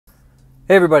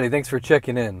Hey everybody, thanks for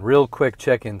checking in. Real quick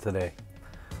check-in today.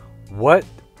 What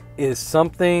is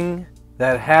something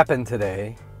that happened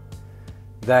today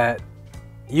that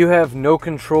you have no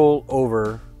control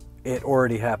over it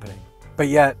already happening, but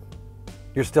yet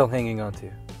you're still hanging on to?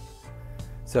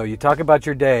 So you talk about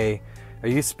your day. Are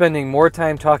you spending more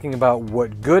time talking about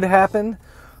what good happened,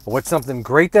 or what's something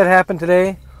great that happened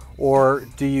today, or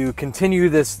do you continue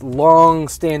this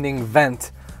long-standing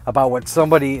vent about what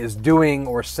somebody is doing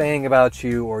or saying about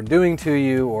you or doing to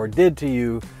you or did to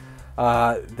you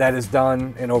that is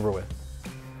done and over with?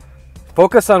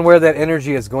 Focus on where that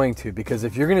energy is going to, because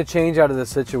if you're going to change out of this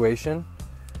situation,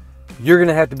 you're going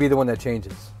to have to be the one that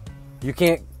changes. You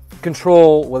can't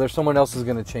control whether someone else is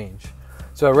going to change.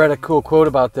 So I read a cool quote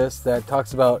about this that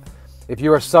talks about if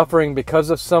you are suffering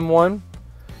because of someone,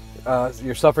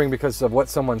 you're suffering because of what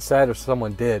someone said or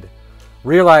someone did,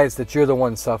 realize that you're the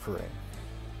one suffering.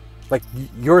 Like,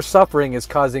 your suffering is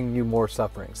causing you more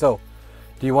suffering. So,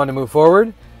 do you want to move forward?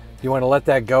 Do you want to let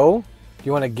that go? Do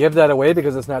you want to give that away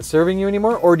because it's not serving you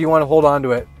anymore? Or do you want to hold on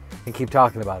to it and keep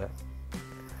talking about it?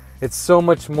 It's so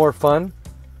much more fun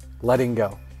letting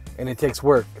go. And it takes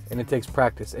work and it takes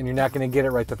practice. And you're not going to get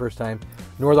it right the first time,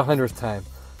 nor the 100th time.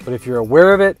 But if you're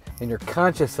aware of it and you're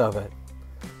conscious of it,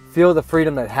 feel the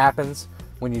freedom that happens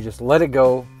when you just let it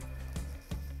go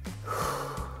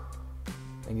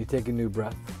and you take a new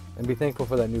breath. And be thankful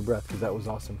for that new breath, because that was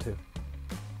awesome too.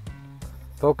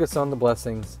 Focus on the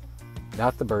blessings,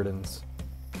 not the burdens.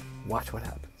 Watch what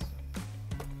happens.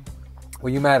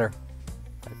 Well, you matter.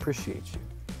 I appreciate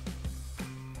you.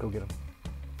 Go get them.